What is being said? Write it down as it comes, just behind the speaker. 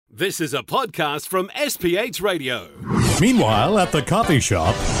This is a podcast from SPH Radio. Meanwhile, at the coffee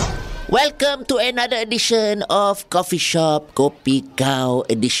shop... Welcome to another edition of Coffee Shop Kopi Kau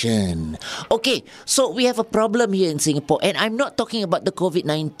edition. Okay, so we have a problem here in Singapore, and I'm not talking about the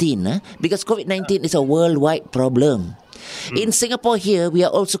COVID-19, because COVID-19 is a worldwide problem. In Singapore here, we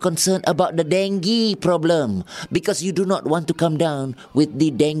are also concerned about the dengue problem, because you do not want to come down with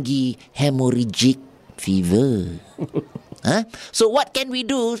the dengue hemorrhagic fever. So what can we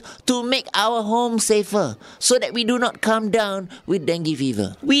do to make our home safer so that we do not come down with dengue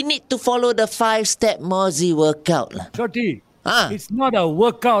fever? We need to follow the 5-step Mozzie workout. Shorty, it's not a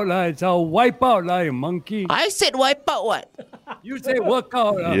workout, it's a wipeout, you monkey. I said wipe out what? You say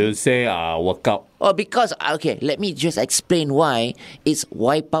workout. You say workout. Oh, because, okay, let me just explain why it's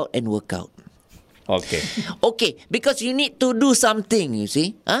wipe out and workout. Okay, because you need to do something, you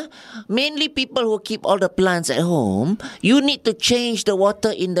see. Mainly people who keep all the plants at home, you need to change the water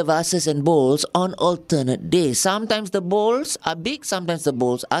in the vases and bowls on alternate days. Sometimes the bowls are big, sometimes the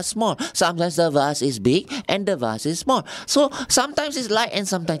bowls are small. Sometimes the vase is big and the vase is small. So sometimes it's light and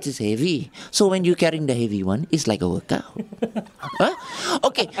sometimes it's heavy. So when you're carrying the heavy one, it's like a workout.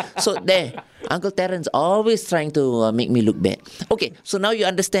 Okay, so there. Uncle Terence always trying to make me look bad. Okay, so now you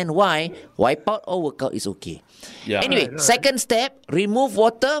understand why wipe out or workout is okay. Yeah. Anyway, second step, remove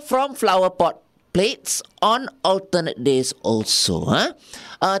water from flower pot plates on alternate days also.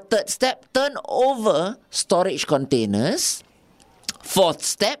 Third step, turn over storage containers. Fourth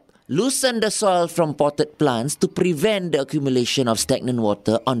step, loosen the soil from potted plants to prevent the accumulation of stagnant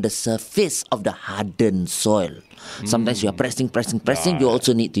water on the surface of the hardened soil. Sometimes you are pressing. You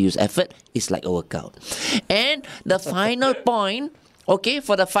also need to use effort. It's like a workout. And the final point, okay,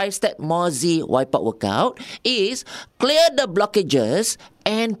 for the 5-step Mozzie wipeout workout is clear the blockages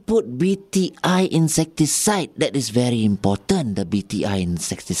and put BTI insecticide. That is very important, the BTI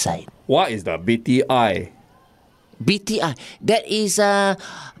insecticide. What is the BTI? BTI, that is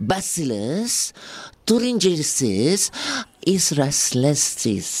Bacillus thuringiensis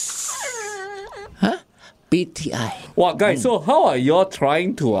israelensis. BTI. What, guys? So how are you all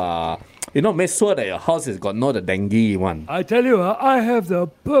trying to make sure that your house has got no the dengue one? I tell you, I have the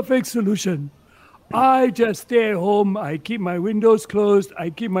perfect solution. I just stay at home. I keep my windows closed.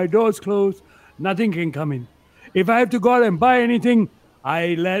 I keep my doors closed. Nothing can come in. If I have to go out and buy anything,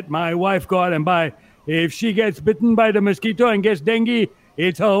 I let my wife go out and buy. If she gets bitten by the mosquito and gets dengue,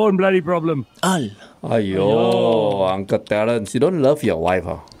 it's her own bloody problem. Aiyo, Uncle Terence, you don't love your wife,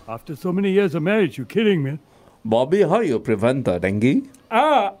 huh? After so many years of marriage, you kidding me? Bobby, how you prevent the dengue?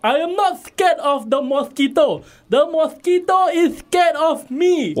 I am not scared of the mosquito. The mosquito is scared of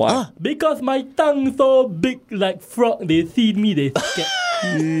me. What? Because my tongue so big like frog. They see me, they scared.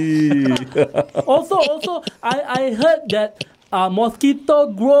 Also, I heard that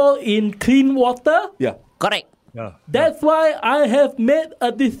mosquito grow in clean water. Yeah. Correct. Yeah. That's why I have made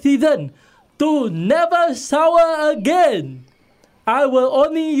a decision to never shower again. I will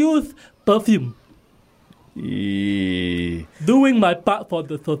only use perfume. Doing my part for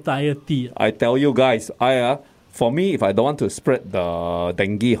the society. I tell you guys, for me, if I don't want to spread the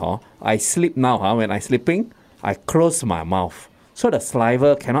dengue, I sleep now. When I sleeping, I close my mouth so the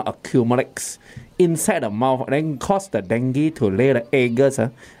saliva cannot accumulate inside the mouth, and then cause the dengue to lay the eggs,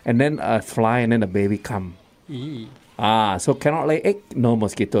 and then fly, and then the baby come. So cannot lay egg, no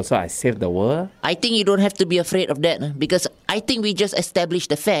mosquito. So I save the world. I think you don't have to be afraid of that, because I think we just established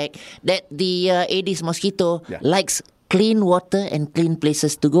the fact that the Aedes mosquito likes clean water and clean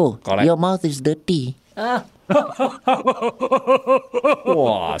places to go. Correct. Your mouth is dirty.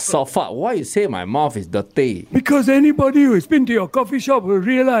 Wow, so far, why you say my mouth is dirty? Because anybody who has been to your coffee shop will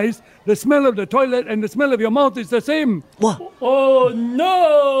realize the smell of the toilet and the smell of your mouth is the same. Wow. Oh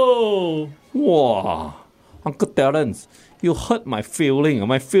no! Wow, Uncle Terence, you hurt my feeling.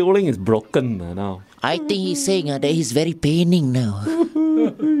 My feeling is broken now. I think he's saying that he's very paining now.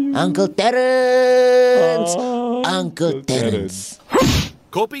 Uncle Terence! Uncle Terence.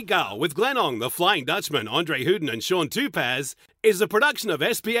 Kopi Kau with Glenn Ong, the Flying Dutchman, Andre Hooden and Sean Tupaz is a production of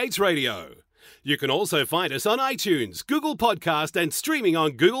SPH Radio. You can also find us on iTunes, Google Podcast and streaming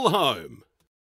on Google Home.